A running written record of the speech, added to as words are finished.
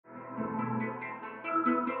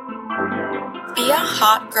Be a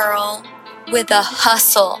hot girl with a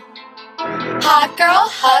hustle. Hot girl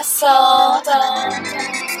hustle.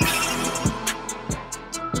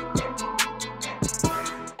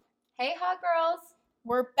 Hey, hot girls.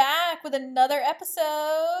 We're back with another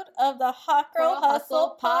episode of the Hot Girl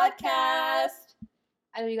Hustle podcast.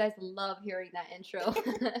 I know you guys love hearing that intro.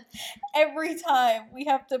 Every time we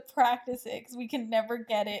have to practice it because we can never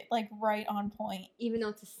get it like right on point. Even though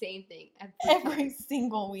it's the same thing every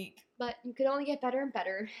single week. But you could only get better and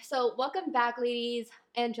better. So welcome back, ladies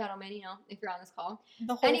and gentlemen, you know, if you're on this call.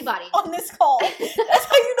 Anybody. On this call. That's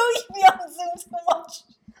how you know you be on Zoom so much.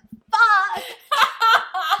 Fuck!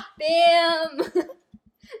 Damn!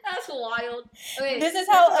 That's wild. Okay, this is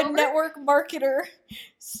how a network marketer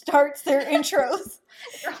starts their intros.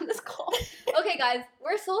 You're on this call. Okay, guys,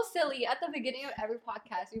 we're so silly. At the beginning of every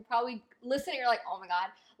podcast, you probably listen and you're like, oh my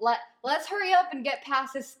god, let's hurry up and get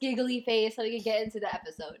past this giggly face so we can get into the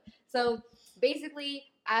episode. So, basically,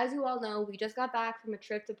 as you all know, we just got back from a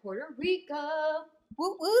trip to Puerto Rico.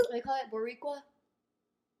 Woo woo. What do they call it? Boricua?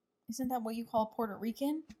 Isn't that what you call Puerto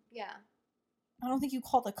Rican? Yeah. I don't think you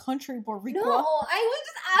call the country Boricua. No, I was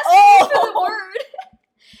just asking for the word.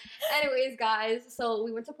 Anyways, guys, so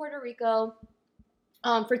we went to Puerto Rico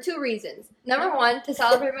for two reasons. Number one, to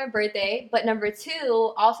celebrate my birthday, but number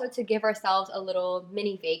two, also to give ourselves a little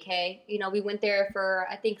mini vacay. You know, we went there for,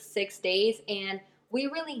 I think, 6 days, and we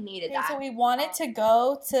really needed that. So we wanted to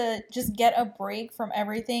go to just get a break from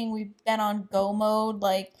everything. We've been on go mode,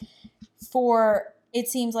 like, for, it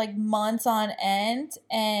seems like months on end,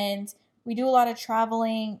 and we do a lot of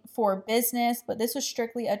traveling for business, but this was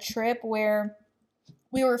strictly a trip where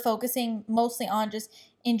we were focusing mostly on just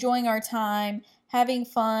enjoying our time, having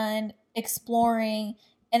fun, exploring,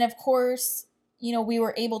 and of course, you know, we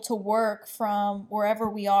were able to work from wherever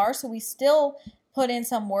we are, so we still put in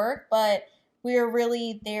some work, but we were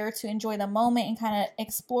really there to enjoy the moment and kind of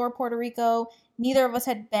explore Puerto Rico. Neither of us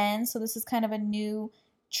had been, so this is kind of a new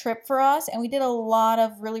trip for us, and we did a lot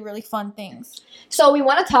of really, really fun things. So we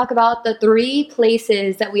want to talk about the 3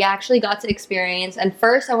 places that we actually got to experience. And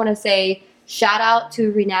first, I want to say shout out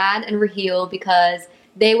to Renad and Raheel because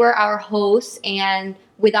they were our hosts, and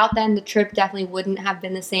without them, the trip definitely wouldn't have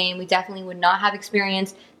been the same. We definitely would not have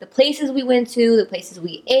experienced the places we went to, the places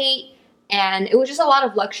we ate, and it was just a lot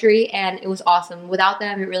of luxury, and it was awesome. Without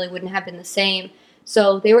them, it really wouldn't have been the same.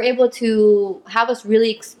 So they were able to have us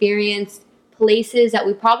really experience places that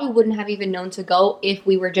we probably wouldn't have even known to go if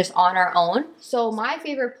we were just on our own. So my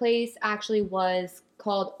favorite place actually was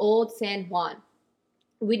called Old San Juan.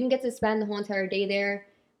 We didn't get to spend the whole entire day there,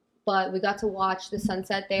 but we got to watch the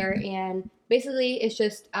sunset there, and basically it's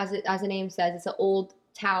just, as the name says, it's an old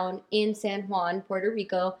town in San Juan, Puerto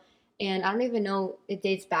Rico, and I don't even know it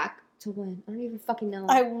dates back to when. I don't even fucking know.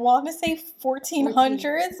 I want to say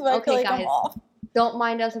 1400s, but I feel like I'm off. Don't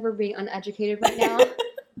mind us if we're being uneducated right now.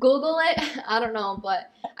 Google it. I don't know,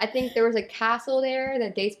 but I think there was a castle there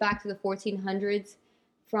that dates back to the 1400s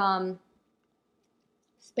from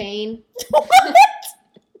Spain. What?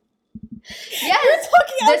 Yes. You're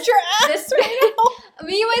talking out your ass right now.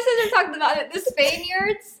 Me and my sister talked about it. The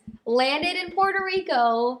Spaniards landed in Puerto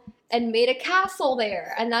Rico and made a castle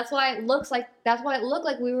there, and that's why it looked like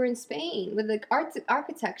we were in Spain with the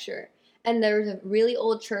architecture. And there was a really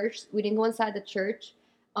old church. We didn't go inside the church.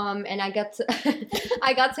 And I got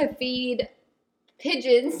to feed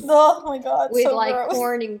pigeons. Oh my god, with so like gross.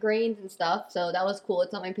 Corn and grains and stuff. So that was cool.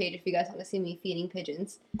 It's on my page if you guys want to see me feeding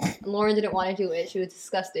pigeons. And Lauren didn't want to do it; she was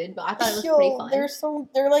disgusted. But I thought it was pretty fun.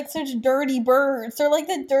 They're like such dirty birds. They're like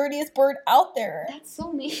the dirtiest bird out there. That's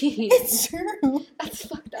so mean. It's true. That's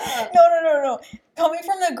fucked up. No. Coming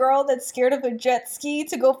from the girl that's scared of a jet ski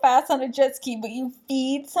to go fast on a jet ski, but you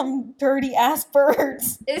feed some dirty ass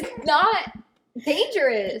birds. It's not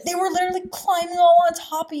dangerous. They were literally climbing all on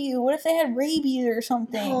top of you. What if they had rabies or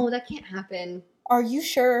something? No, that can't happen. Are you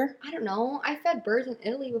sure? I don't know. I fed birds in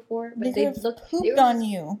Italy before, but they could have pooped on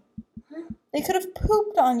you. Huh? They could have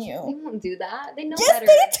pooped on They you. won't do that. They know Yes, better.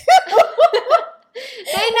 they do.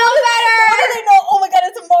 They know better. What do they know? Oh my god,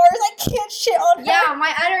 it's Mars. I can't shit on her. Yeah,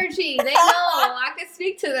 my energy. They know. I can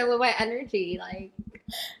speak to them with my energy. Like,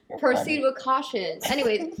 proceed with caution.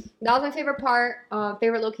 Anyways, that was my favorite part,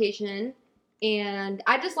 favorite location. And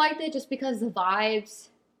I just liked it just because the vibes,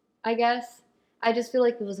 I guess. I just feel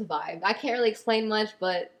like it was a vibe. I can't really explain much,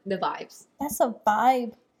 but the vibes. That's a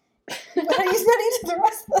vibe. What are you studying to the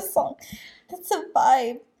rest of the song? That's a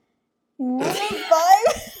vibe.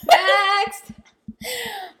 Vibe? Next!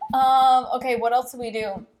 Okay, what else did we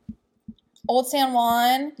do? Old San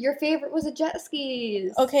Juan. Your favorite was the jet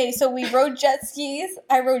skis. Okay, so we rode jet skis.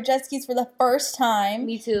 I rode jet skis for the first time.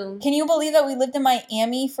 Me too. Can you believe that we lived in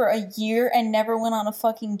Miami for a year and never went on a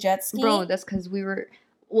fucking jet ski? Bro, that's because we were,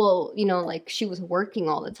 well, you know, like, she was working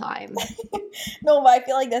all the time. No, but I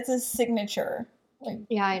feel like that's a signature. Like,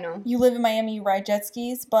 Yeah, I know. you live in Miami, you ride jet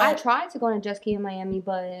skis, but I tried to go on a jet ski in Miami,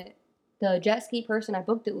 but the jet ski person I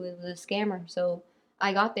booked it with was a scammer, so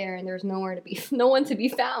I got there and there was no one to be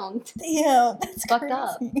found. damn, that's Fucked crazy.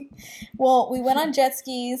 up. Well, we went on jet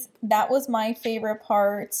skis. That was my favorite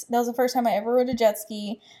part. That was the first time I ever rode a jet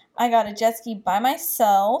ski. I got a jet ski by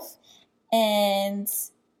myself, and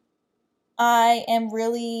I am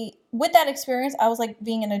really, with that experience, I was like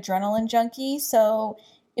being an adrenaline junkie, so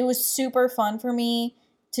it was super fun for me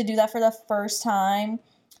to do that for the first time.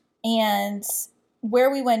 And where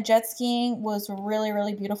we went jet skiing was really,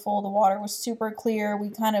 really beautiful. The water was super clear. We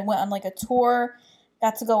kind of went on like a tour,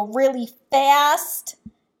 got to go really fast.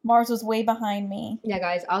 Mars was way behind me. Yeah,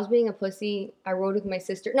 guys, I was being a pussy. I rode with my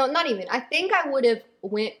sister. No, not even. I think I would have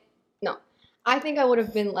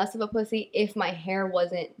been less of a pussy if my hair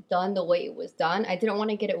wasn't done the way it was done. I didn't want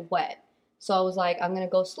to get it wet. So I was like, I'm going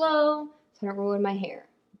to go slow so I don't ruin my hair.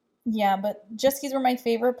 Yeah, but jet skis were my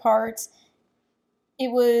favorite part.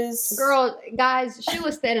 It was... Girl, guys, she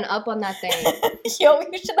was standing up on that thing. Yo,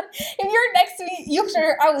 you should. If you're next to me, you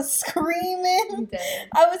should. I was screaming. Dead.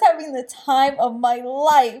 I was having the time of my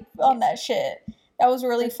life on that shit. That was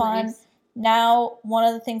really That's fun. nice. Now, one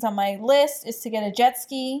of the things on my list is to get a jet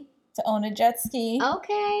ski, to own a jet ski.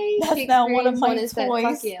 Okay. That's she now one of experienced my one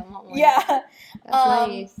and said, toys. fuck yeah, I want one. Yeah. That's Um,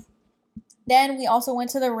 nice. Then we also went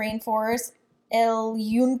to the rainforest, El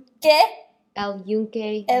Yunque. El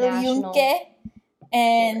Yunque El National Yunque.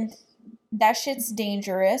 And Forest. that shit's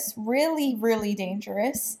dangerous. Really, really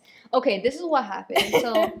dangerous. Okay, this is what happened.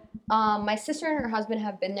 So, my sister and her husband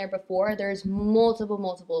have been there before. There's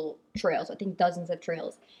multiple trails. I think dozens of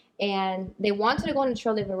trails. And they wanted to go on a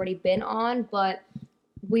trail they've already been on, but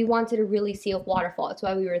we wanted to really see a waterfall. That's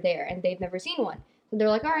why we were there, and they've never seen one. So they're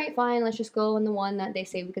like, all right, fine, let's just go on the one that they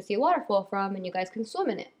say we could see a waterfall from, and you guys can swim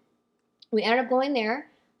in it. We ended up going there.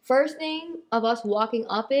 First thing of us walking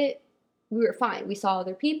up it, we were fine. We saw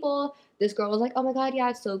other people. This girl was like, oh my God,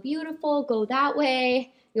 yeah, it's so beautiful. Go that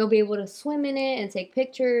way. You'll be able to swim in it and take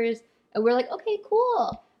pictures. And we're like, okay,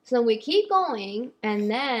 cool. So then we keep going. And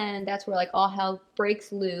then that's where like all hell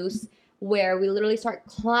breaks loose, where we literally start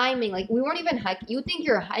climbing. Like we weren't even hiking. You think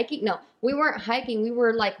you're hiking? No, we weren't hiking. We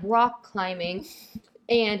were like rock climbing.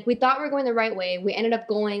 And we thought we were going the right way. We ended up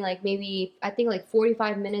going like maybe, I think like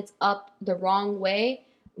 45 minutes up the wrong way.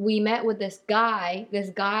 We met with this guy.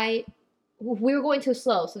 We were going too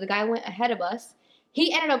slow, so the guy went ahead of us.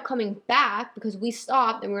 He ended up coming back because we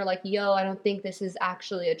stopped and we were like, yo, I don't think this is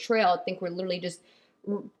actually a trail. I think we're literally just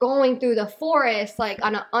going through the forest, like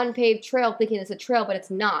on an unpaved trail, thinking it's a trail, but it's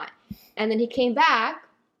not. And then he came back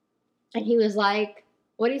and he was like,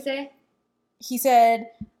 what did he say? He said,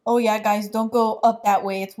 oh yeah, guys, don't go up that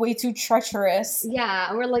way. It's way too treacherous. Yeah,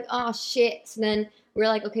 and we're like, oh shit. So then we're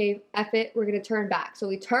like, okay, F it, we're gonna turn back. So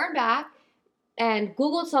we turned back and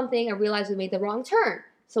Googled something and realized we made the wrong turn.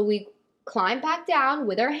 So we climbed back down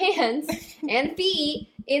with our hands and feet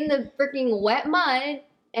in the freaking wet mud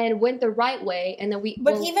and went the right way. And then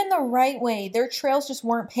Even the right way, their trails just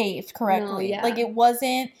weren't paved correctly. No, yeah. Like it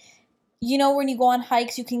wasn't, you know, when you go on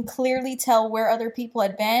hikes, you can clearly tell where other people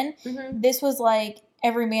had been. Mhm. This was like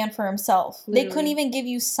every man for himself. They couldn't Literally. even give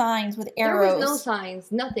you signs with There arrows. was no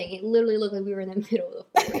signs, nothing. It literally looked like we were in the middle of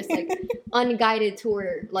the forest, like unguided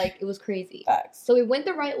tour. Like it was crazy. Facts. So we went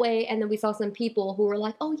the right way, and then we saw some people who were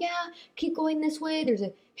like, oh yeah, keep going this way. There's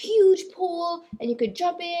a huge pool, and you could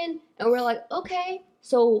jump in. And we're like, okay.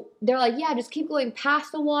 So they're like, yeah, just keep going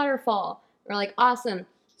past the waterfall. We're like, awesome.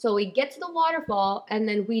 So we get to the waterfall, and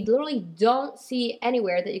then we literally don't see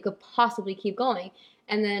anywhere that you could possibly keep going.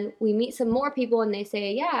 And then we meet some more people, and they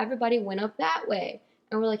say, yeah, everybody went up that way.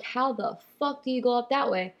 And we're like, how the fuck do you go up that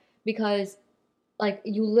way? Because, like,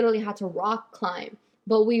 you literally had to rock climb.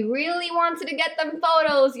 But we really wanted to get them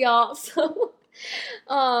photos, y'all. So,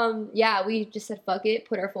 yeah, we just said, fuck it,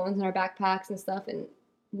 put our phones in our backpacks and stuff, and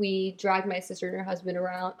we dragged my sister and her husband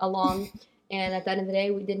along. And at the end of the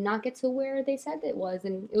day, we did not get to where they said it was.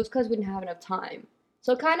 And it was because we didn't have enough time.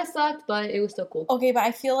 So it kind of sucked, but it was still cool. Okay, but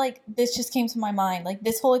I feel like this just came to my mind. Like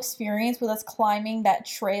this whole experience with us climbing that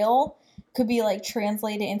trail could be like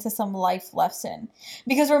translated into some life lesson.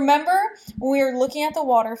 Because remember when we were looking at the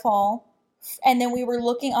waterfall and then we were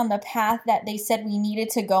looking on the path that they said we needed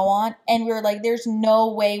to go on and we were like, there's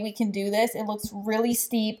no way we can do this. It looks really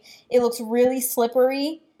steep. It looks really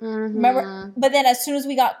slippery. Remember? But then as soon as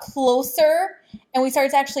we got closer and we started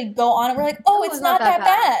to actually go on it, we're like, oh, it's not that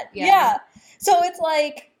bad. Yeah. So it's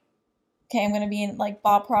like, okay, I'm going to be in like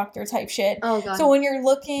Bob Proctor type shit. Oh, God. So when you're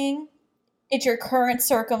looking at your current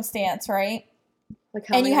circumstance, right? Like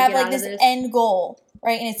and you have like this end goal,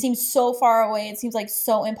 right? And it seems so far away. It seems like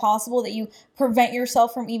so impossible that you prevent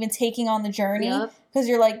yourself from even taking on the journey because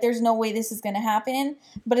you're like, there's no way this is going to happen.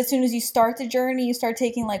 But as soon as you start the journey, you start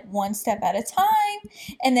taking like one step at a time,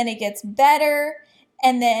 and then it gets better.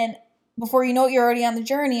 And then before you know it, you're already on the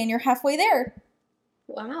journey and you're halfway there.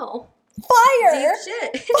 Wow. Fire! Deep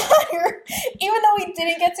shit. Fire! Even though we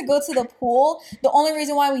didn't get to go to the pool, the only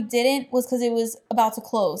reason why we didn't was because it was about to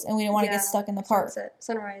close and we didn't want to get stuck in the park. Sunset,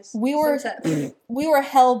 sunrise. We were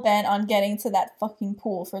hell bent on getting to that fucking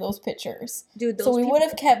pool for those pictures. Dude, those so we would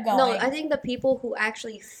have kept going. No, I think the people who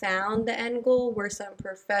actually found the end goal were some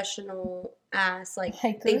professional ass, like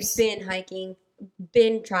hikers. They've been hiking,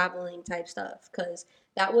 been traveling type stuff, because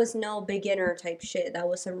that was no beginner type shit. That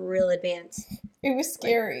was some real advanced. It was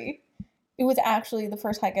scary. It was actually the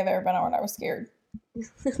first hike I've ever been on when I was scared.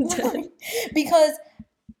 Because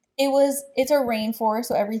it's a rainforest,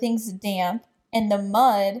 so everything's damp. And the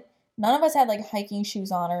mud, none of us had like hiking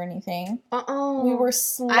shoes on or anything. We were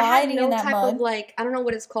sliding in that mud. I had no type of like, I don't know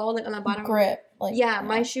what it's called, like on the bottom. Grip. Like,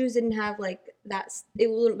 my shoes didn't have like that.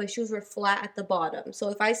 My shoes were flat at the bottom. So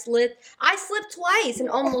if I slipped twice and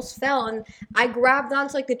almost fell. And I grabbed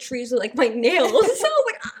onto like the trees with like my nails. So I was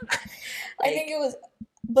like, I think it was,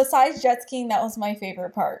 besides jet skiing, that was my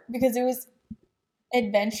favorite part because it was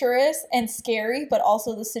adventurous and scary, but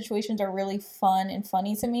also the situations are really fun and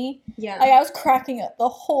funny to me. Yeah. I was cracking up the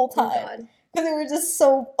whole time because they were just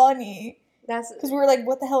so funny. Because we were like,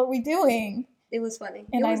 what the hell are we doing? It was funny.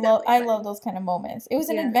 And I love those kind of moments. It was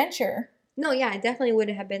an adventure. No, yeah, it definitely would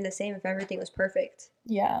have been the same if everything was perfect.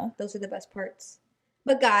 Yeah. Those are the best parts.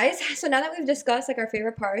 But guys, so now that we've discussed like our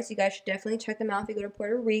favorite parts, you guys should definitely check them out if you go to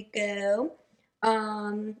Puerto Rico.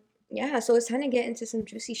 Yeah, so it's time to get into some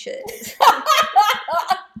juicy shit.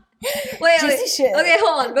 Wait. Shit. Okay,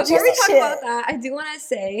 hold on. Before we talk about that, I do want to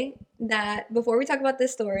say that before we talk about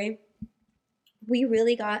this story, we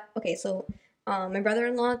really got... Okay, so my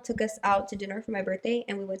brother-in-law took us out to dinner for my birthday,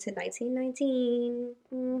 and we went to 1919.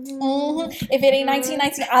 If it ain't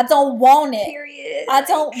 1919, I don't want it. Period. I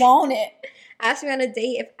don't want it. Ask me on a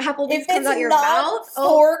date if Applebee's comes out your mouth.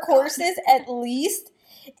 Four courses at least.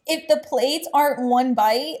 If the plates aren't one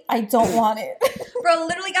bite, I don't want it. Bro,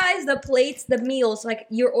 literally, guys, the plates, the meals, like,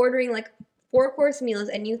 you're ordering, like, 4-course meals,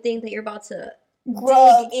 and you think that you're about to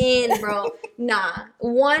dig in, bro. Nah.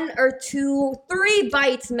 1 or 2, 3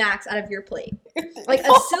 bites max out of your plate. Like,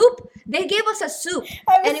 a soup, they gave us a soup,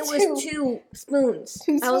 and it was 2 spoons.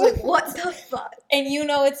 I was like, what the fuck? And you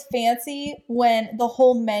know it's fancy when the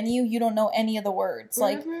whole menu, you don't know any of the words.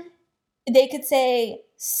 Like, they could say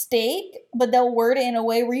steak, but they'll word it in a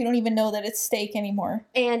way where you don't even know that it's steak anymore.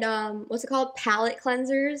 And what's it called? Palate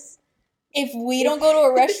cleansers. If we don't go to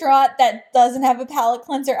a restaurant that doesn't have a palate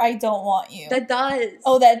cleanser, I don't want you. That does.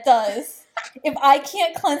 Oh, that does. If I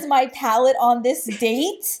can't cleanse my palate on this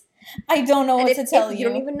date, I don't know what to tell you. If you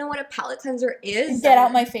don't even know what a palate cleanser is, get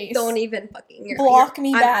out my face. Don't even fucking block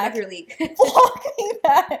me back. I'm out of your league. Block me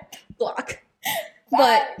back. Block.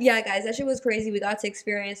 But yeah, guys, that shit was crazy. We got to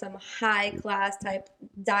experience some high class type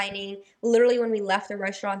dining. Literally, when we left the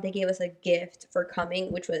restaurant, they gave us a gift for coming,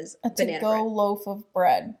 which was a to-go loaf of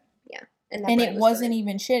bread. Yeah, and it wasn't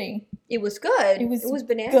even shitty. It was good. It was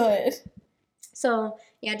banana. Good. So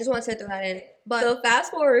yeah, I just wanted to throw that in. But so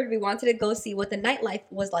fast forward, we wanted to go see what the nightlife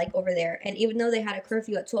was like over there. And even though they had a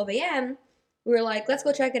curfew at 12 a.m., we were like, let's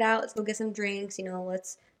go check it out. Let's go get some drinks. You know,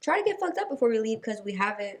 let's try to get fucked up before we leave because we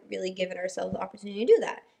haven't really given ourselves the opportunity to do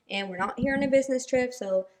that. And we're not here on a business trip,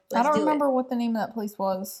 so let's I don't remember what the name of that place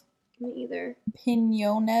was. Me either.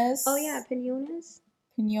 Piñones. Oh, yeah, Piñones?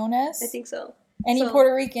 Piñones? I think so. Any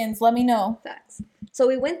Puerto Ricans, let me know. Facts. So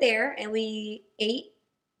we went there and we ate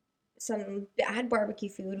some bad barbecue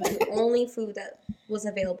food. It was the only food that was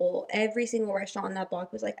available. Every single restaurant on that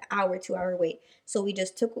block was like an hour, 2-hour wait. So we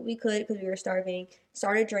just took what we could because we were starving,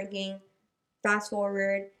 started drinking, fast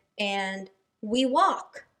forward, and we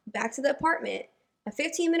walk back to the apartment. A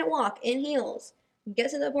 15-minute walk in heels. Get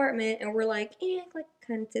to the apartment and we're like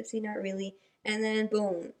kind of tipsy, not really. And then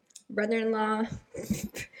boom, brother-in-law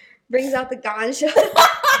brings out the ganja.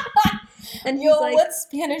 And he's like, what's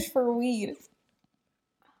Spanish for weed?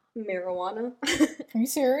 Marijuana. Are you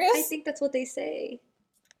serious? I think that's what they say.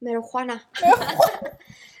 Marijuana.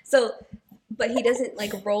 So, but he doesn't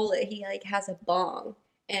like roll it. He like has a bong.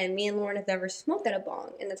 And me and Lauren have never smoked at a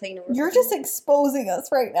bong, and that's how you know we're You're fucking- just exposing us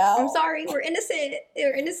right now. I'm sorry, we're innocent.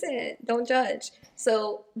 We're innocent. Don't judge.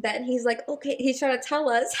 So then he's like, okay, he's trying to tell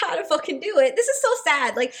us how to fucking do it. This is so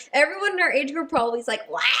sad. Like, everyone in our age group probably is like,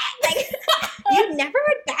 what? Like, you've never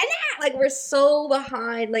done that? Like, we're so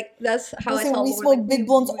behind. Like, that's how I Listen, tell we Lauren, smoke like, big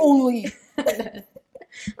blunts only.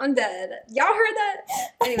 I'm dead. Y'all heard that?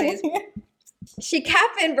 Anyways, she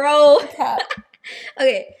capping, bro. Cap.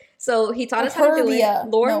 Okay, so he taught us how to do it.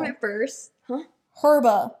 Herbia. Lauren No. went first. Huh?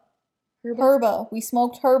 Herba. Herba? Herba. We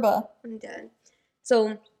smoked herba. I'm dead.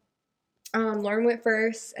 So, Lauren went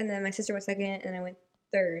first, and then my sister went second, and I went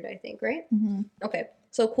third, I think, right? Mm-hmm. Okay,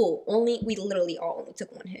 so cool. We literally all only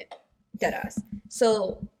took one hit. Deadass.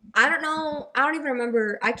 So, I don't know. I don't even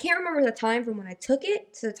remember. I can't remember the time from when I took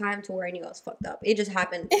it to the time to where I knew I was fucked up. It just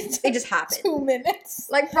happened. It just happened. 2 minutes.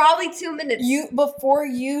 Like, probably 2 minutes. Before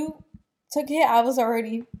you took it, I was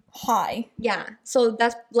already high. Yeah. So,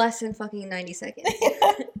 that's less than fucking 90 seconds.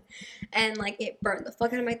 And, like, it burned the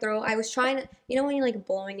fuck out of my throat. I was trying to, you know when you're, like,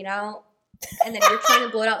 blowing it out? And then you're trying to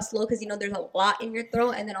blow it out slow because, you know, there's a lot in your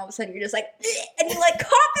throat. And then all of a sudden you're just like, and you, like, cough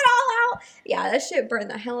it all out. Yeah, that shit burned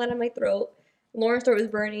the hell out of my throat. Lauren's throat was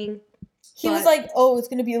burning. He was like, "Oh, it's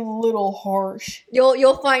gonna be a little harsh."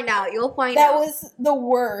 You'll find out. You'll find That out. was the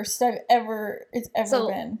worst it's ever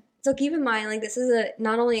been. So keep in mind, like, this is a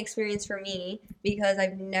not only experience for me because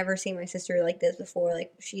I've never seen my sister like this before.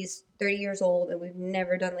 Like, she's 30 years old and we've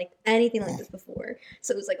never done like anything like this before.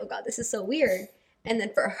 So it was like, oh god, this is so weird. And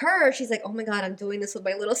then for her, she's like, oh my god, I'm doing this with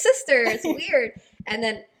my little sister. It's weird. And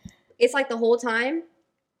then it's like the whole time,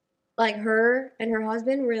 like, her and her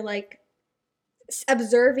husband were like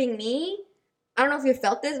observing me. I don't know if you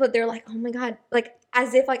felt this, but they're like, oh my god, like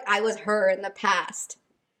as if like I was her in the past.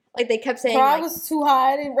 Like, they kept saying, I like, was too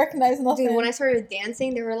high. I didn't recognize nothing. dude, when I started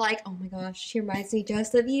dancing, they were like, oh my gosh, she reminds me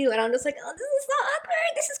just of you. And I'm just like, oh, this is so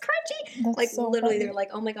awkward. This is crunchy. That's Like, so literally, funny. they were like,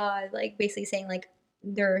 oh my god, like, basically saying, like,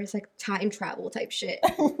 there's, like, time travel type shit.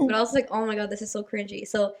 But I was like, oh my god, this is so cringy.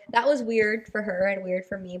 So that was weird for her and weird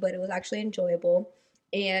for me, but it was actually enjoyable.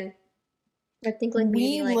 And I think, like,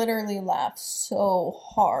 we maybe, like, literally laughed so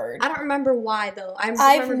hard. I don't remember why, though. I just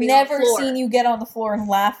I've remember being on the never floor. seen you get on the floor and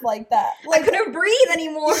laugh like that. I Like, couldn't breathe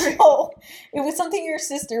anymore. no, it was something your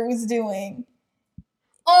sister was doing.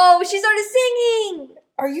 Oh, she started singing.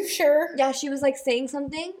 Are you sure? Yeah, she was, like, saying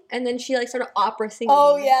something, and then she, like, started opera singing.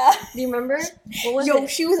 Oh yeah. Do you remember? What was Yo, it?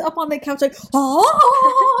 she was up on the couch like,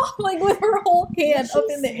 oh, like with her whole hand What'd up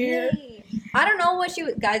she in the air. say? I don't know what she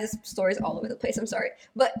was. Guys, this story's all over the place. I'm sorry.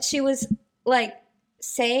 But she was, like,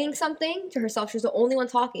 saying something to herself. She was the only one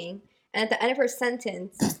talking. And at the end of her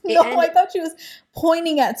sentence, it No, ended- I thought she was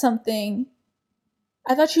pointing at something.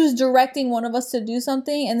 I thought she was directing one of us to do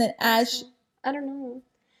something, and then as I don't know.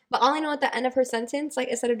 But all I know at the end of her sentence, like,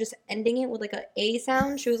 instead of just ending it with, like, a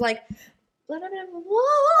sound, she was like, blah, blah, blah,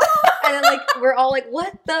 blah. And then, like, we're all like,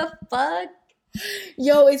 what the fuck?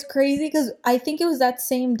 yo, it's crazy because I think it was that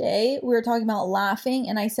same day we were talking about laughing,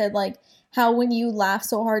 and I said like how when you laugh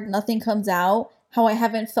so hard nothing comes out. How I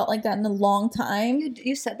haven't felt like that in a long time.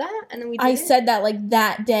 You said that? And then we did I it? said that like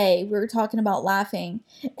that day we were talking about laughing,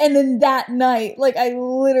 and then that night, like I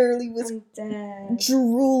literally was I'm dead.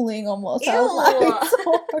 drooling almost. I was Ew. laughing so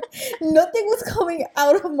hard. Nothing was coming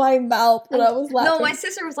out of my mouth when I was laughing. No, my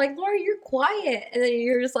sister was like, Laura, you're quiet. And then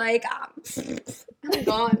you're just like, I'm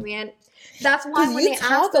gone, man. That's why when you they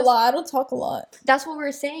talk asked a us, lot. I don't talk a lot. that's what we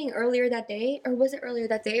were saying earlier that day. Or was it earlier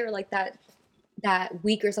that day or like that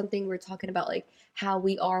week or something? We were talking about like how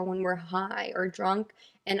we are when we're high or drunk.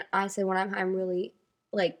 And I said, when I'm high, I'm really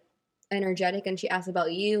like energetic. And she asked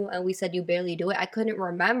about you. And we said, you barely do it. I couldn't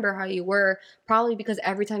remember how you were. Probably because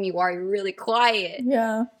every time you are, you're really quiet.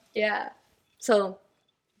 Yeah. Yeah. So,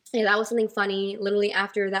 yeah, that was something funny. Literally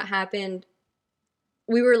after that happened,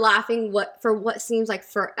 we were laughing for what seems like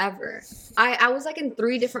forever. I was like in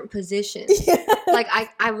 3 different positions. Like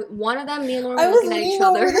I one of them, me and Lauren I were was looking at each leaning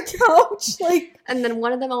over other. the couch, like And then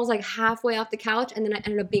one of them I was like halfway off the couch, and then I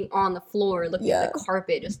ended up being on the floor looking Yeah. at the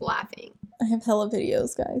carpet just laughing. I have hella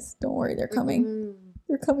videos, guys. Don't worry, they're coming. Mhm.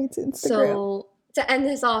 They're coming to Instagram. So to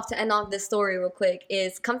end off this story real quick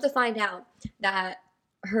is come to find out that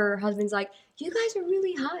her husband's like, you guys are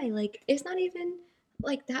really high. Like, it's not even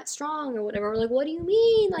like that strong or whatever. We're like, what do you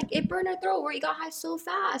mean? Like, it burned our throat where you got high so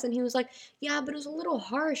fast. And he was like, yeah, but it was a little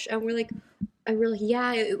harsh. And we're like,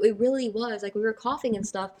 yeah, it really was. Like, we were coughing and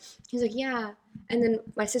stuff. He's like, yeah. And then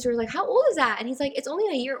my sister was like, how old is that? And he's like, it's only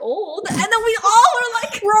a year old. And then we all were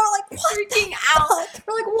like, we're all like, what? freaking out.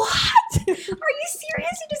 We're like, what? Are you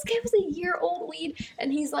serious? You just gave us a year-old weed.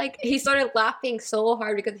 And he's like, he started laughing so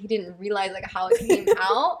hard because he didn't realize like how it came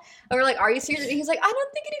out. And we're like, are you serious? And he's like, I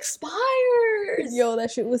don't think it expires. Yo,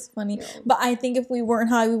 that shit was funny. Yo. But I think if we weren't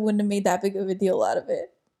high, we wouldn't have made that big of a deal out of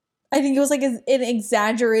it. I think it was like an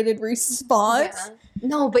exaggerated response. Yeah.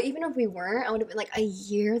 No, but even if we weren't, I would have been like, a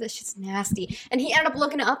year? That shit's nasty. And he ended up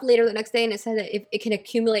looking it up later the next day, and it said that it can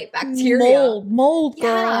accumulate bacteria. Mold, girl.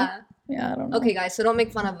 Yeah. Yeah, I don't know. Okay, guys, so don't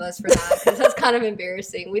make fun of us for that, because that's kind of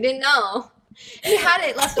embarrassing. We didn't know. He had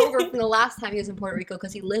it left over from the last time he was in Puerto Rico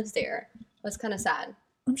because he lives there. That's kind of sad.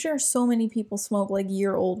 I'm sure so many people smoke like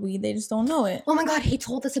year-old weed. They just don't know it. Oh my God, he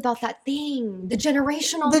told us about that thing. The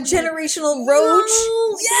generational roach.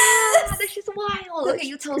 No, Yes! yeah, that's just wild. Okay,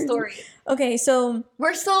 you tell a story. Okay, so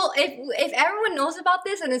We're still, if everyone knows about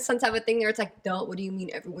this and it's some type of thing there, it's like, duh, what do you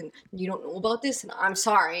mean everyone, you don't know about this? And I'm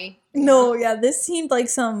sorry. no, yeah, this seemed like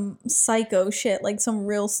some psycho shit, like some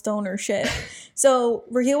real stoner shit. So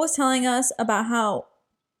Raheel was telling us about how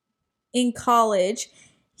in college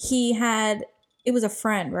it was a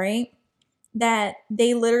friend, right? That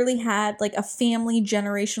they literally had like a family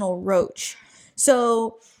generational roach.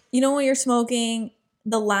 So, you know when you're smoking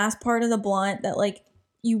the last part of the blunt that like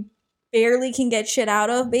you barely can get shit out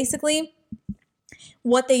of, basically?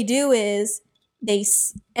 What they do is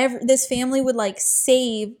this family would like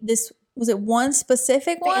save this, was it one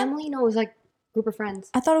specific one? Family? No, it was like group of friends.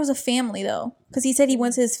 I thought it was a family though, because he said he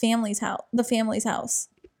went to his family's house, the family's house.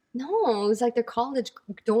 No, it was like their college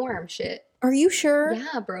dorm shit. Are you sure?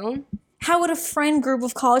 Yeah, bro. How would a friend group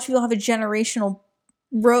of college people have a generational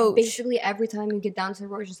roach? Basically, every time you get down to the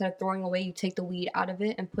roach, instead of throwing away, you take the weed out of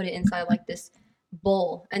it and put it inside like this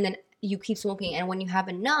bowl. And then you keep smoking. And when you have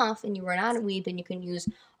enough and you run out of weed, then you can use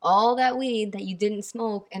all that weed that you didn't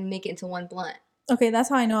smoke and make it into one blunt. Okay, that's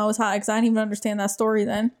how I know I was high, because I didn't even understand that story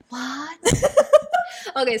then. What?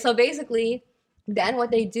 Okay, so basically, then what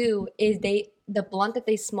they do is the blunt that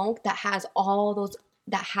they smoke that had all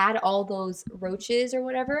those roaches or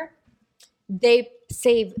whatever, they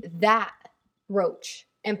save that roach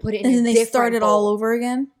and put it in and a then they different start it bowl. all over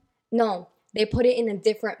again? No, they put it in a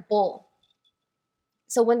different bowl.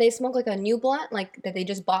 So when they smoke like a new blunt, like that they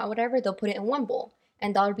just bought or whatever, they'll put it in one bowl.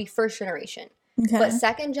 And that would be first generation. Okay. But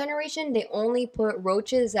second generation, they only put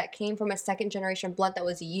roaches that came from a second generation blunt that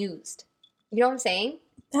was used. You know what I'm saying?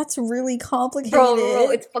 That's really complicated. Bro,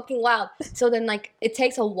 it's fucking wild. So then, like, it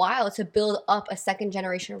takes a while to build up a second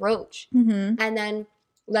generation roach. Mm-hmm. And then,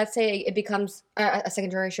 let's say it becomes a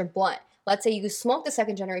second generation blunt. Let's say you smoke the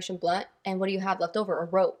second generation blunt, and what do you have left over? A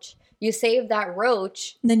roach. You save that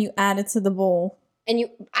roach. Then you add it to the bowl. And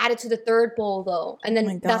you add it to the third bowl, though. And Oh my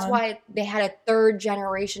then God. that's why they had a third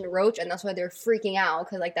generation roach, and that's why they're freaking out,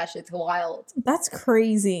 because, like, that shit's wild. That's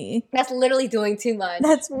crazy. That's literally doing too much.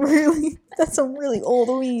 That's some really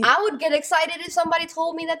old weed. I would get excited if somebody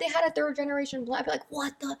told me that they had a third generation blunt. I'd be like,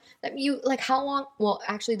 what the? How long? Well,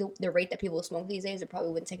 actually, the rate that people smoke these days, it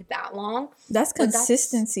probably wouldn't take that long. That's But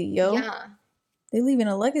consistency, yo. Yeah. They leaving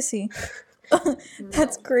a legacy.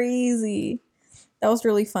 That's No. crazy. That was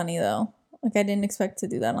really funny, though. Like, I didn't expect to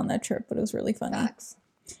do that on that trip, but it was really funny. Facts.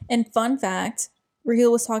 And fun fact,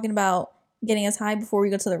 Raheel was talking about getting us high before we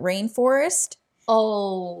go to the rainforest.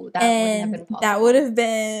 Oh, that wouldn't have been possible. That would have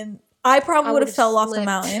been... I probably would have fell off the slipped.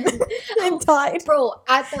 mountain and died. Bro,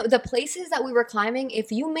 at the places that we were climbing,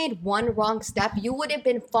 if you made one wrong step, you would have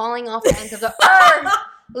been falling off the ends of the earth.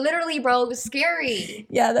 Literally, bro, it was scary.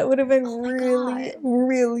 Yeah, that would have been Oh my really, God.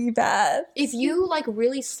 really bad. If you, like,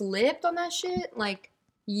 really slipped on that shit, like,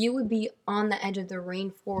 you would be on the edge of the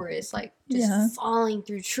rainforest, like, just Yeah. falling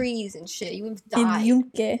through trees and shit. You would have In died.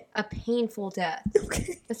 Yunque. A painful death.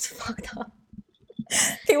 Okay. That's fucked up.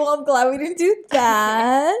 Okay, well, I'm glad we didn't do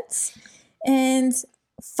that. And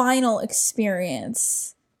final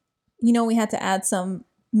experience. You know, we had to add some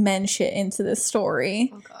men shit into this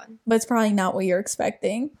story, Oh, God. but it's probably not what you're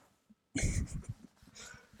expecting.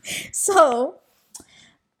 So,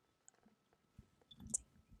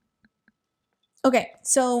 okay,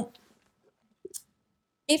 so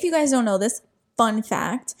if you guys don't know this, fun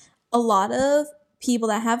fact, a lot of people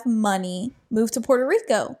that have money move to Puerto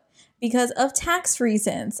Rico because of tax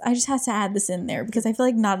reasons. I just had to add this in there because I feel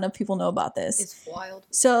like not enough people know about this. It's wild.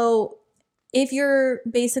 So if you're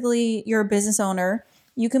a business owner,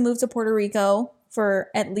 you can move to Puerto Rico for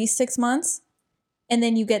at least 6 months, and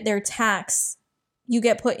then you get their tax. You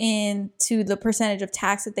get put into the percentage of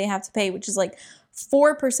tax that they have to pay, which is like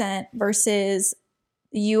 4% versus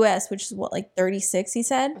the US, which is what, like 36, he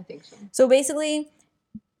said? I think so. So basically,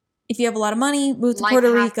 if you have a lot of money, move to Life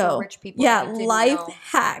Puerto hack for Rico. rich people Yeah, that you didn't life know.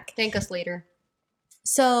 hack. Thank us later.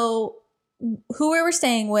 So who we were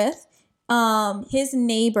staying with, his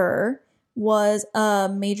neighbor was a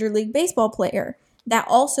Major League Baseball player that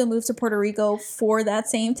also moved to Puerto Rico for that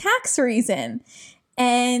same tax reason.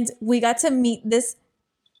 And we got to meet this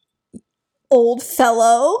old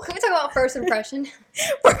fellow. Can we talk about first impression?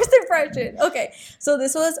 First impression. Okay. So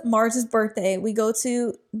this was Mars's birthday. We go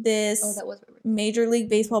to this That was Major League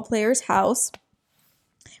Baseball player's house.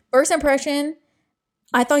 First impression,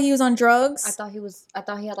 I thought he was on drugs. I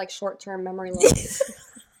thought he had like short-term memory loss.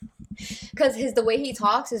 Because the way he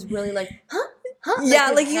talks is really like, huh? Yeah,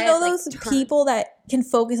 his like you head, know like, those turns. people that can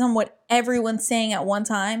focus on what everyone's saying at one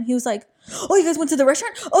time. He was like, "Oh, you guys went to the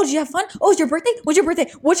restaurant? Oh, did you have fun? Oh, it's your birthday? What's your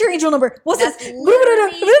birthday? What's your angel number? What's That's this?"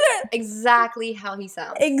 literally exactly how he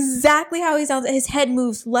sounds. Exactly how he sounds. His head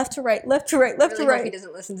moves left to right, left to right, left Really to hope he right.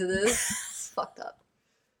 doesn't listen to this. It's fucked up.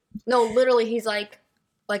 No, literally, he's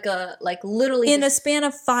literally In a span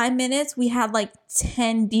of 5 minutes, we had like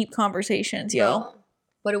 10 deep conversations, yo.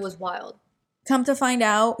 But it was wild. Come to find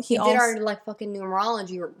out, He did our like fucking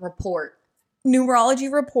numerology report.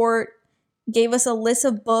 numerology report, gave us a list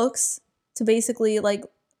of books to basically like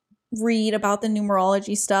read about the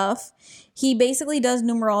numerology stuff. He basically does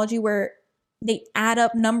numerology where they add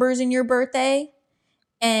up numbers in your birthday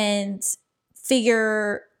and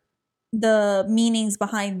figure the meanings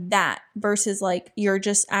behind that versus like your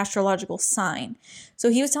just astrological sign.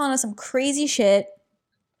 So he was telling us some crazy shit.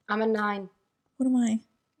 I'm a 9. What am I?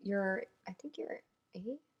 I think you're 8?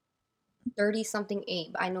 30-something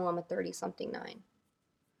 8, but I know I'm a 30-something 9.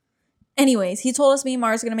 Anyways, he told us me and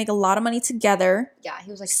Mars are going to make a lot of money together. Yeah,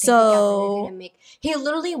 he was like, So- he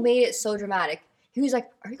literally made it so dramatic. He was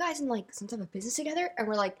like, are you guys in like some type of business together? And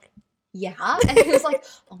we're like, yeah. And he was like,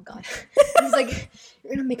 oh God. He's like,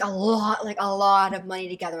 you're gonna make a lot of money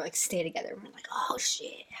together, like stay together. And we're like, oh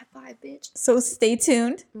shit, have 5, bitch. So stay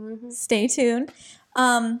tuned. Mm-hmm. Stay tuned.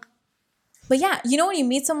 But yeah, you know when you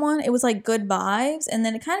meet someone, it was like good vibes, and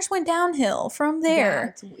then it kind of just went downhill from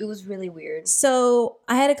there. Yeah, it was really weird. So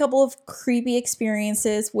I had a couple of creepy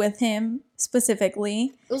experiences with him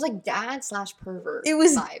specifically. It was like dad/pervert It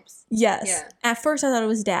was- vibes. Yes. Yeah. At first I thought it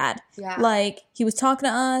was dad. Yeah. Like he was talking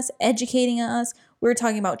to us, educating us. We were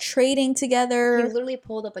talking about trading He together. literally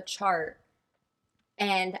pulled up a chart,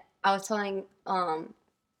 and I was telling the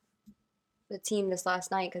team this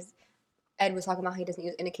last night because Ed was talking about how he doesn't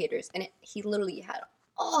use indicators, and he literally had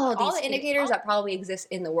all the indicators that probably exist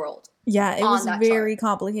in the world. Yeah, it on was that very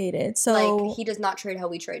complicated. So Like, he does not trade how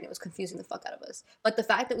we trade, and it was confusing the fuck out of us. But the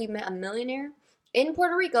fact that we met a millionaire in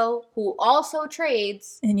Puerto Rico who also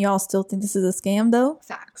trades, and y'all still think this is a scam though?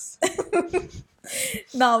 facts.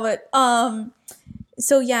 No, but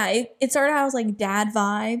so yeah, it started out as like dad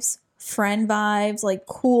vibes, friend vibes, like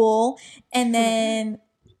cool, and then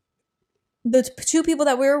the two people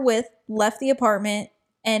that we were with left the apartment,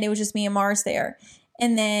 and it was just me and Mars there.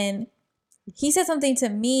 And then he said something to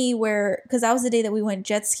me where, because that was the day that we went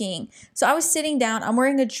jet skiing, so I was sitting down, I'm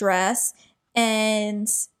wearing a dress, and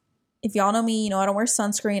if y'all know me, you know I don't wear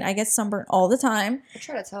sunscreen. I get sunburned all the time. I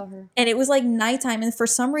try to tell her. And it was like nighttime. And for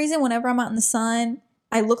some reason, whenever I'm out in the sun,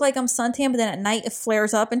 I look like I'm suntan, but then at night it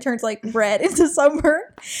flares up and turns like red into sunburn.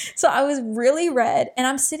 So I was really red. And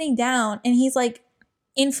I'm sitting down and he's like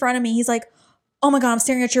in front of me. He's like, oh my God, I'm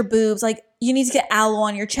staring at your boobs. Like, you need to get aloe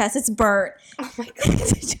on your chest. It's burnt. Oh my God.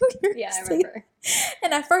 Did you hear Yeah, I me say remember. that?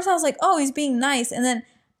 And at first I was like, oh, he's being nice. And then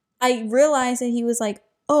I realized that he was like,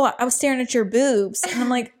 oh, I was staring at your boobs. And I'm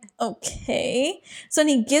like, okay. So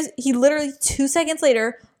then he literally 2 seconds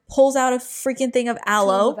later pulls out a freaking thing of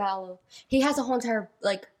aloe. Tube of aloe. He has a whole entire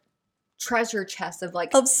like treasure chest of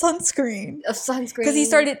like Of sunscreen. of sunscreen. Because he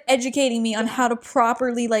started educating me on how to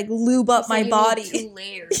properly like lube up my body. 2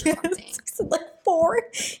 layers or something. Yes, like 4.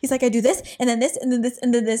 He's like, I do this and then this and then this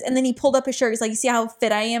and then this. And then he pulled up his shirt. He's like, you see how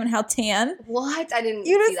fit I am and how tan? What? I didn't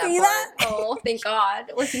You didn't see see that part. Oh, thank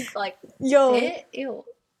God. Was he like Yo, fit? Ew.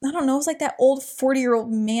 I don't know. It was like that old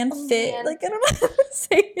 40-year-old man Oh, fit. man. Like, I don't know how to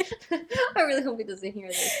say it. I really hope he doesn't hear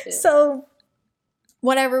this shit. So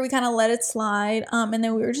whatever, we kind of let it slide. And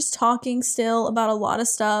then we were just talking still about a lot of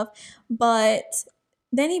stuff. But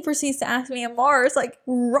then he proceeds to ask me and Mars like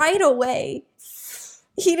right away.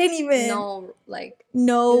 He didn't even No, like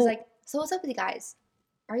know. he was like, so what's up with you guys?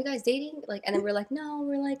 Are you guys dating? Like, and then we're like, no,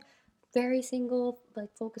 we're like very single, like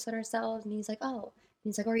focus on ourselves. And he's like, oh. And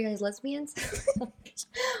he's like, are you guys lesbians?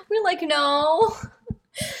 We're like, no.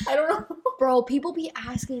 I don't know. Bro, people be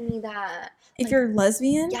asking me that. If Like, you're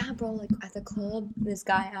lesbian? yeah, bro, like at the club, this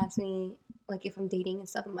guy asked me like if I'm dating and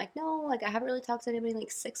stuff. I'm like, no, like I haven't really talked to anybody in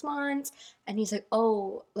like 6 months. And he's like,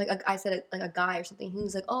 oh, like I said, like a guy or something. He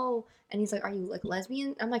was like, oh, and he's like, are you like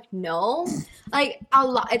lesbian? I'm like, no, like a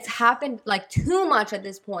lot. It's happened like too much at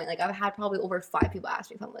this point. Like I've had probably over 5 people ask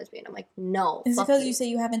me if I'm lesbian. I'm like, no. Is it fuck because you say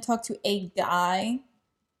you haven't talked to a guy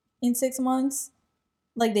in 6 months?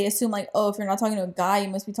 Like they assume like, oh, if you're not talking to a guy, you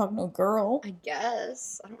must be talking to a girl. I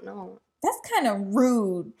guess. I don't know. That's kind of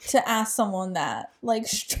rude to ask someone that, like,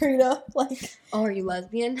 straight up, like... Oh, are you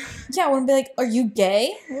lesbian? Yeah, I want to be like, are you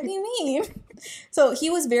gay? What do you mean? So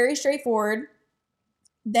he was very straightforward.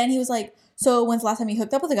 Then he was like, so when's the last time you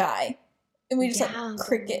hooked up with a guy? And we just, like,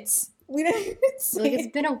 crickets. We didn't even say like,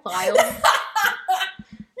 it's been a while.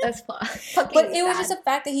 That's fucking But it was just a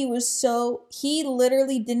fact that he was so... He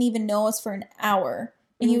literally didn't even know us for an hour.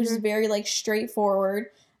 And he was just very, like, straightforward.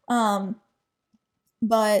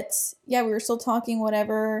 But yeah, we were still talking,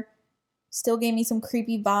 whatever. Still gave me some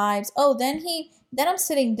creepy vibes. Oh, then I'm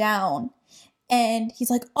sitting down and he's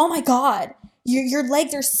like, oh my God, your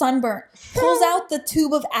legs are sunburnt. Pulls out the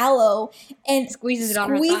tube of aloe and squeezes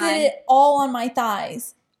it all on my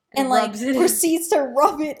thighs. And like proceeds to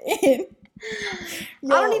rub it in.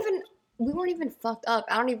 We weren't even fucked up.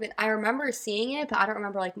 I remember seeing it, but I don't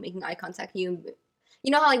remember like making eye contact with you. You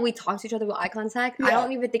know how, like, we talk to each other with eye contact? Yeah. I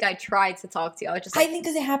don't even think I tried to talk to you. I was just like... I think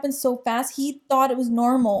because it happened so fast, he thought it was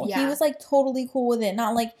normal. Yeah. He was, like, totally cool with it.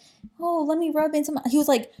 Not like, oh, let me rub in some... He was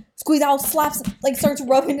like, squeeze out, slaps, like, starts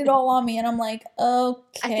rubbing it all on me. And I'm like, okay.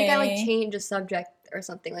 I think I, like, changed the subject or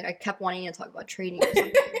something. Like, I kept wanting to talk about trading or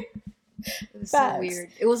something. It was so weird.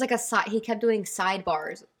 It was like he kept doing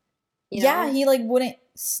sidebars. You know? Yeah, he, like, wouldn't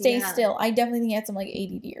stay still. I definitely think he had some, like,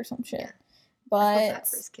 ADD or some shit. Yeah. But... I felt bad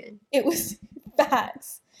for his kid. It was...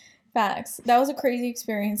 Facts. That was a crazy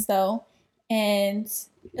experience, though. And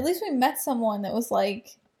at least we met someone that was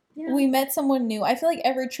like, we met someone new. I feel like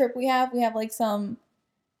every trip we have like some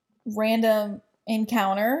random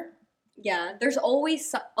encounter. Yeah, there's always,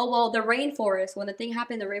 the rainforest. When the thing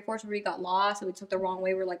happened in the rainforest where we got lost and we took the wrong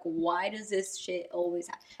way, we're like, why does this shit always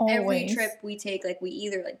happen? Every trip we take, like, we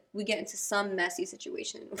either, like, we get into some messy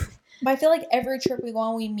situation. But I feel like every trip we go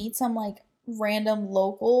on, we meet some, like, random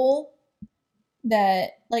local...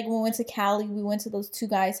 That, like, when we went to Cali, we went to those 2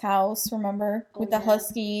 guys' house, remember? With the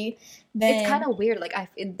husky. Then it's kind of weird. Like,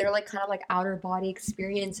 they're, like, kind of, like, outer body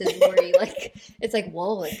experiences where you, like, it's like,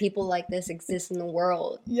 whoa, like, people like this exist in the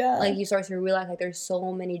world. Yeah. Like, you start to realize, like, there's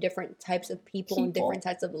so many different types of people and different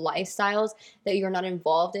types of lifestyles that you're not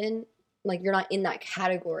involved in. Like, you're not in that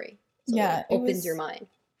category. So it opens your mind.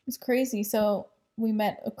 It's crazy. So, we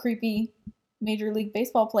met a creepy Major League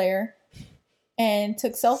Baseball player. And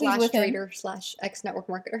took selfies with him. Trader / ex-network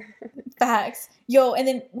marketer. Facts. Yo, and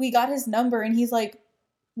then we got his number and he's like,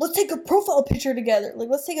 let's take a profile picture together. Like,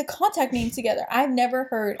 let's take a contact name together. I've never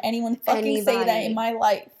heard anyone say that in my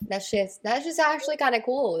life. That's just actually kind of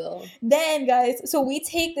cool, though. Then, guys, so we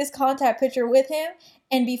take this contact picture with him.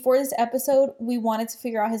 And before this episode, we wanted to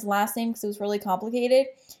figure out his last name because it was really complicated.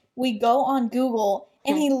 We go on Google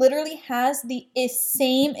and he literally has the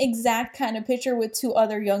same exact kind of picture with 2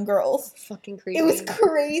 other young girls. Fucking crazy. It was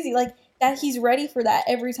crazy. Like, that he's ready for that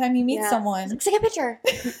every time he meets someone. Let's take a picture.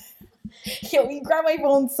 Yo, he grabbed my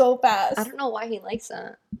phone so fast. I don't know why he likes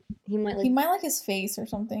that. He might like his face or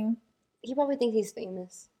something. He probably thinks he's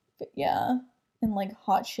famous. But yeah. And, like,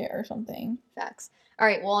 hot shit or something. Facts. All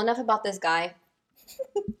right, well, enough about this guy.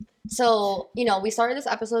 So, you know, we started this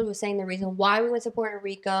episode with saying the reason why we went to Puerto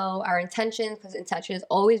Rico, our intentions, because intention is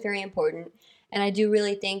always very important. And I do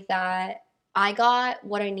really think that I got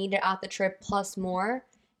what I needed out the trip plus more.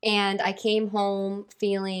 And I came home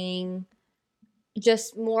feeling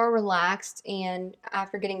just more relaxed. And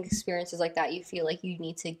after getting experiences like that, you feel like you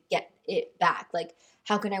need to get it back. Like,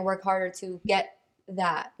 how can I work harder to get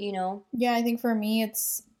that, you know? Yeah, I think for me,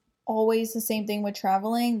 it's always the same thing with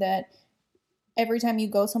traveling, that every time you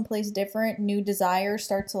go someplace different, new desires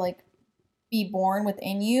start to, like, be born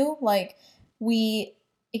within you. Like,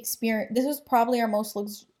 this was probably our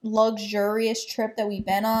most luxurious trip that we've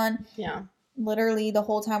been on. Yeah. Literally the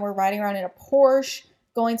whole time we're riding around in a Porsche,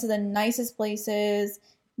 going to the nicest places,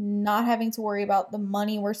 not having to worry about the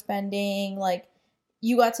money we're spending. Like,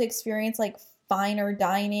 you got to experience, like, finer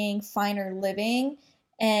dining, finer living.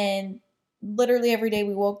 And literally every day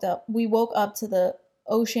we woke up to the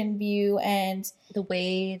ocean view and the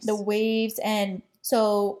waves. And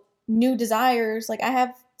so new desires, like, I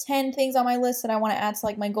have 10 things on my list that I want to add to,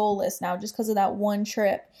 like, my goal list now just because of that one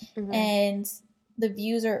trip. And the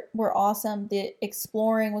views were awesome, the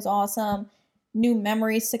exploring was awesome, new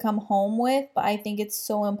memories to come home with. But I think it's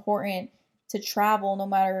so important to travel no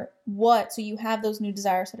matter what. So you have those new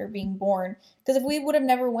desires that are being born. Because if we would have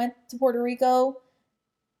never went to Puerto Rico,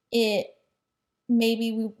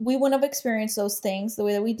 maybe we wouldn't have experienced those things the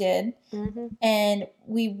way that we did. Mm-hmm. And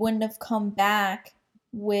we wouldn't have come back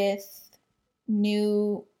with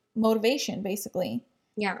new motivation, basically.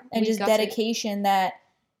 Yeah. And just dedication that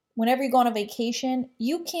whenever you go on a vacation,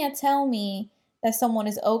 you can't tell me that someone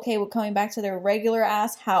is okay with coming back to their regular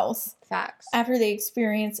ass house. Facts. After they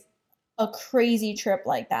experience a crazy trip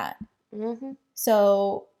like that. Mm-hmm.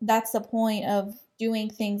 So that's the point of doing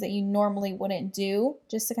things that you normally wouldn't do,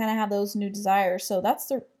 just to kind of have those new desires. So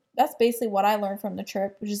that's basically what I learned from the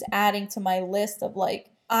trip, which is adding to my list of like,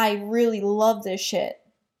 I really love this shit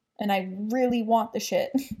and I really want the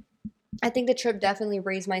shit. I think the trip definitely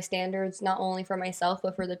raised my standards, not only for myself,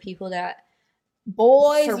 but for the people that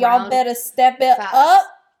boys, y'all better step it up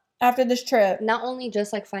after this trip. Not only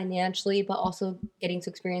just like financially, but also getting to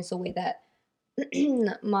experience the way that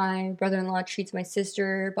my brother-in-law treats my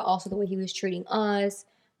sister, but also the way he was treating us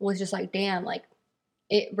was just like, damn, like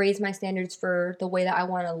it raised my standards for the way that I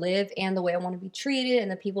want to live and the way I want to be treated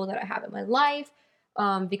and the people that I have in my life.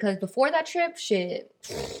 Because before that trip, shit,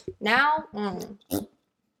 now,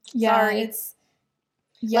 yeah, sorry. it's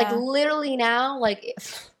like literally now, like,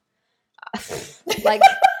 like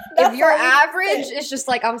if you're average, it's just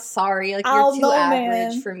like, I'm sorry, like you're too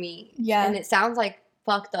average for me. Yeah, and it sounds like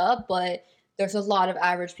fucked up, but there's a lot of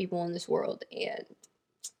average people in this world, and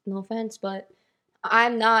no offense, but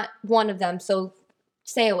I'm not one of them, so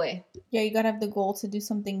stay away. Yeah, you gotta have the goal to do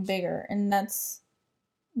something bigger, and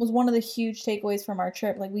was one of the huge takeaways from our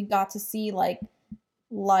trip. Like, we got to see like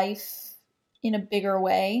life in a bigger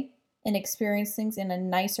way and experience things in a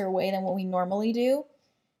nicer way than what we normally do.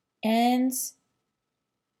 And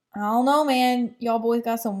I don't know, man, y'all boys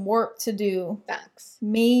got some work to do. Facts.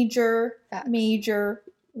 Major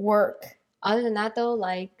work. Other than that, though,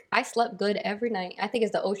 like, I slept good every night. I think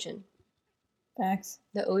it's the ocean. Facts.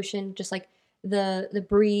 The ocean, just like the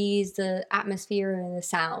breeze, the atmosphere, and the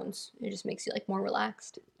sounds. It just makes you like more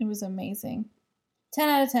relaxed. It was amazing. 10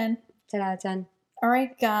 out of 10. 10 out of 10. All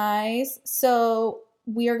right, guys. So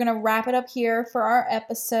we are going to wrap it up here for our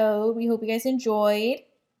episode. We hope you guys enjoyed.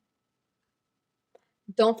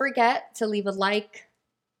 Don't forget to leave a like,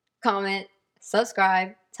 comment,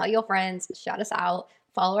 subscribe, tell your friends, shout us out,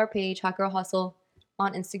 follow our page, Hot Girl Hustle,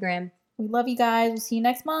 on Instagram. We love you guys. We'll see you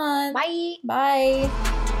next month. Bye.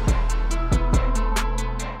 Bye.